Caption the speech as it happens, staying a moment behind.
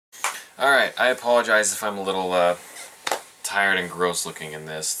Alright, I apologize if I'm a little tired and gross looking in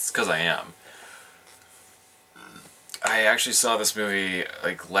this. It's because I am. I actually saw this movie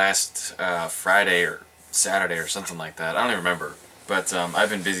like last Friday or Saturday or something like that. I don't even remember. But I've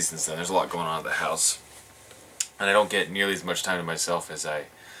been busy since then. There's a lot going on at the house. And I don't get nearly as much time to myself as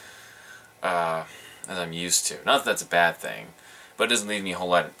I'm used to. Not that that's a bad thing, but it doesn't leave me a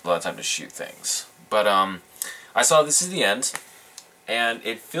lot of time to shoot things. But I saw This Is the End, and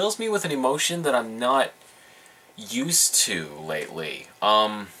it fills me with an emotion that I'm not used to lately.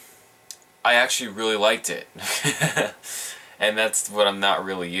 I actually really liked it. And that's what I'm not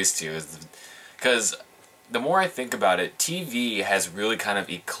really used to, is because the more I think about it, TV has really kind of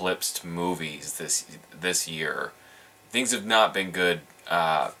eclipsed movies this year. Things have not been good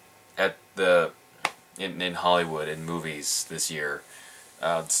in Hollywood in movies this year.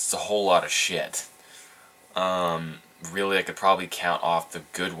 It's a whole lot of shit. Really, I could probably count off the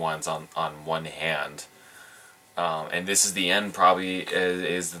good ones on one hand. And This Is the End probably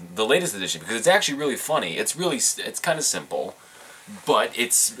is the latest edition, because it's actually really funny. It's kind of simple, but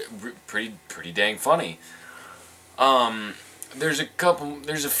it's pretty dang funny. There's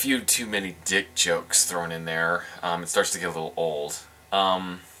a few too many dick jokes thrown in there. It starts to get a little old.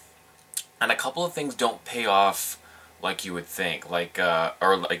 And a couple of things don't pay off like you would think,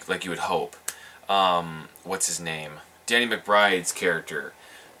 or like you would hope. What's his name? Danny McBride's character.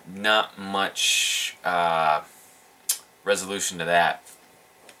 Not much resolution to that.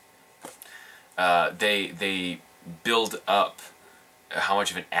 They build up how much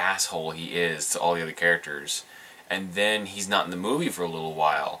of an asshole he is to all the other characters, and then he's not in the movie for a little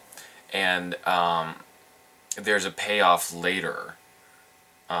while, and there's a payoff later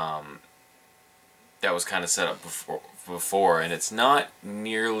that was kind of set up before, and it's not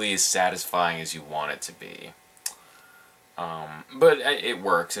nearly as satisfying as you want it to be. But it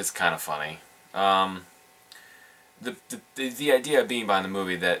works. It's kind of funny. The idea being behind the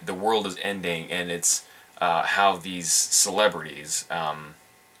movie that the world is ending, and it's how these celebrities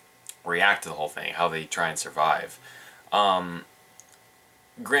react to the whole thing, how they try and survive.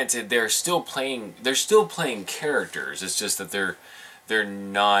 Granted, they're still playing characters. It's just that they're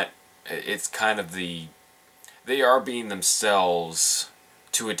not. It's kind of they are being themselves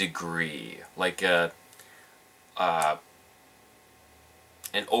to a degree, like an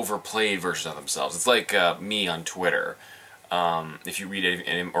overplayed version of themselves. It's like me on Twitter. If you read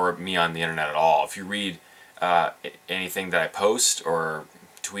anything, or me on the internet at all, if you read anything that I post or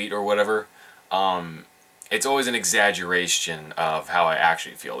tweet or whatever, it's always an exaggeration of how I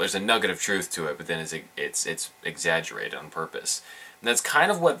actually feel. There's a nugget of truth to it, but then it's exaggerated on purpose. And that's kind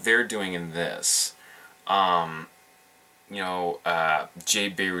of what they're doing in this. Jay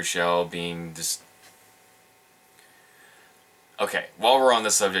Baruchel being just... Okay, while we're on the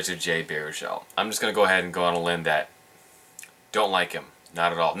subject of Jay Baruchel, I'm just going to go ahead and go on a limb that don't like him.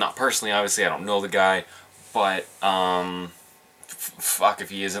 Not at all. Not personally, obviously, I don't know the guy, but, fuck if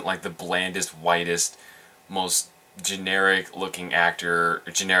he isn't like the blandest, whitest, most generic-looking actor,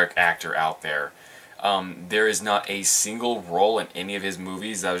 generic actor out there. There is not a single role in any of his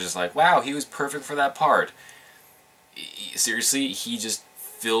movies that I was just like, wow, he was perfect for that part. Seriously, he just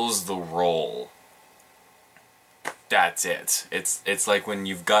fills the role. That's it. It's like when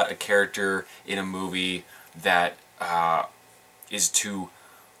you've got a character in a movie that is too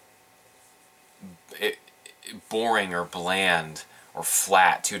boring or bland or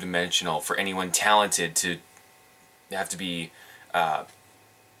flat, two-dimensional for anyone talented to have to be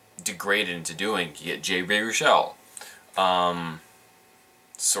degraded into doing. You get Jay Baruchel.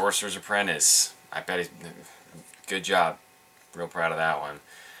 Sorcerer's Apprentice. I bet good job. Real proud of that one.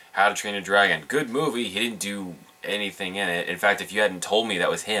 How to Train Your Dragon. Good movie. He didn't do anything in it. In fact, if you hadn't told me that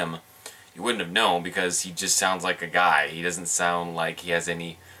was him, you wouldn't have known, because he just sounds like a guy. He doesn't sound like he has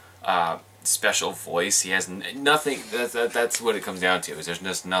any special voice. He has nothing. That's what it comes down to. Is there's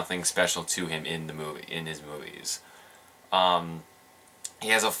just nothing special to him in his movies. He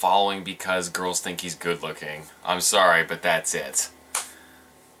has a following because girls think he's good looking. I'm sorry, but that's it.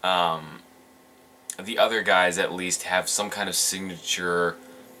 The other guys at least have some kind of signature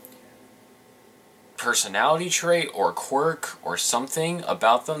personality trait or quirk or something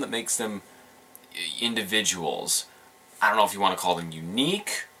about them that makes them individuals. I don't know if you want to call them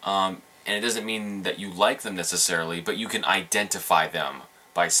unique, and it doesn't mean that you like them necessarily, but you can identify them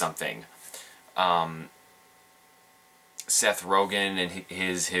by something. Seth Rogen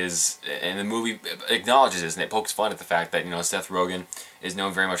and the movie acknowledges this, and it pokes fun at the fact that, Seth Rogen is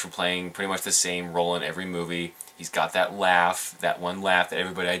known very much for playing pretty much the same role in every movie. He's got that laugh, that one laugh that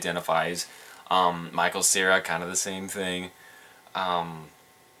everybody identifies. Michael Cera, kind of the same thing.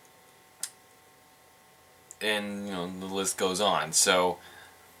 and you know, the list goes on. So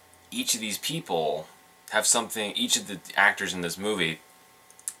each of these people have something, each of the actors in this movie,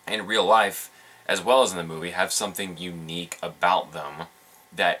 in real life, as well as in the movie, have something unique about them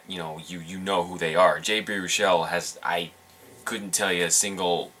that, you know, you know who they are. J. Baruchel has, I couldn't tell you a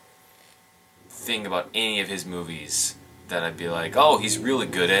single thing about any of his movies that I'd be like, oh, he's really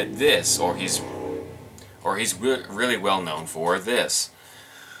good at this, or he's really well known for this.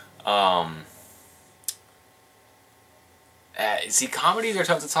 See, comedies are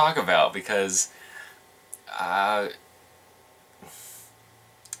tough to talk about because,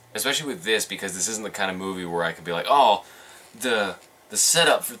 especially with this, because this isn't the kind of movie where I could be like, oh, the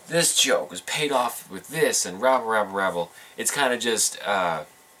setup for this joke was paid off with this, and rabble, rabble, rabble. It's kind of just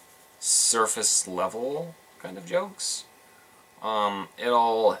surface level kind of jokes. It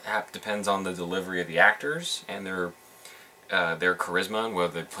all depends on the delivery of the actors and their charisma and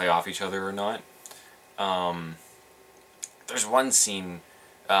whether they play off each other or not. There's one scene,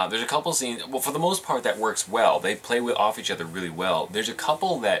 there's a couple scenes, well, for the most part that works well. They play off each other really well. There's a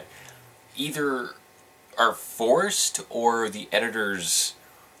couple that either are forced or the editors,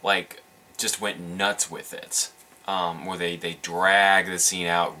 like, just went nuts with it. Where they drag the scene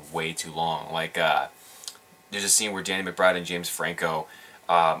out way too long. Like, there's a scene where Danny McBride and James Franco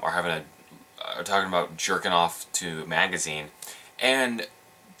are talking about jerking off to a magazine, and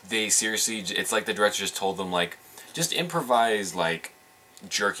they seriously, it's like the director just told them, like, just improvise, like,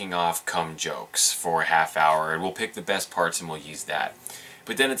 jerking off cum jokes for a half hour, and we'll pick the best parts and we'll use that.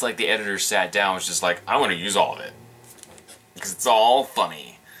 But then it's like the editor sat down and was just like, I want to use all of it, because it's all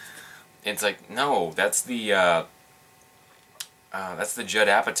funny. And it's like, no, that's the Judd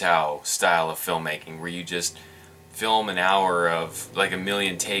Apatow style of filmmaking, where you just film an hour of, like, a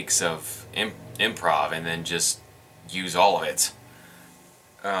million takes of improv and then just use all of it.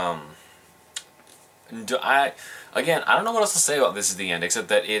 Again, I don't know what else to say about This Is the End, except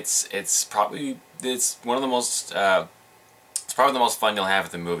that it's probably one of the most it's probably the most fun you'll have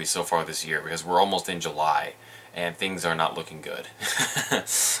at the movie so far this year, because we're almost in July and things are not looking good.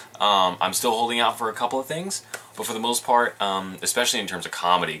 I'm still holding out for a couple of things, but for the most part, especially in terms of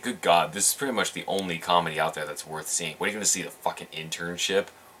comedy, good God, this is pretty much the only comedy out there that's worth seeing. What are you going to see? The fucking Internship?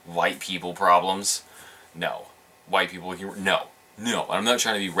 White people problems? No. White people humor? No. No. I'm not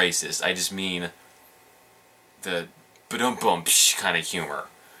trying to be racist. I just mean the ba-dum-bum kind of humor.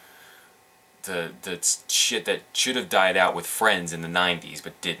 The shit that should have died out with Friends in the 90s,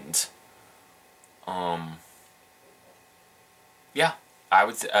 but didn't. Yeah, I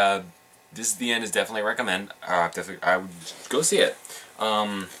would. This Is the End is definitely a recommend. I would go see it.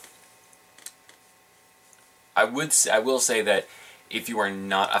 I will say that if you are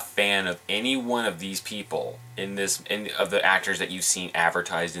not a fan of any one of these people of the actors that you've seen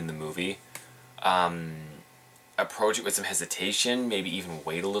advertised in the movie, approach it with some hesitation. Maybe even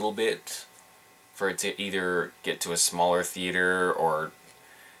wait a little bit for it to either get to a smaller theater or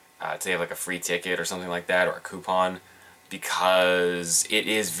to have like a free ticket or something like that, or a coupon, because it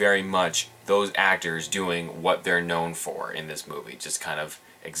is very much those actors doing what they're known for in this movie, just kind of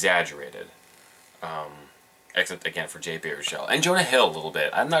exaggerated. Except, again, for J. Baruchel. And Jonah Hill a little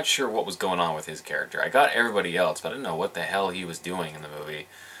bit. I'm not sure what was going on with his character. I got everybody else, but I didn't know what the hell he was doing in the movie.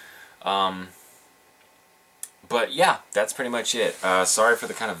 But yeah, that's pretty much it. Sorry for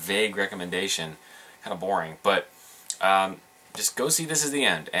the kind of vague recommendation. Kind of boring. But just go see This Is the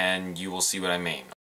End, and you will see what I mean.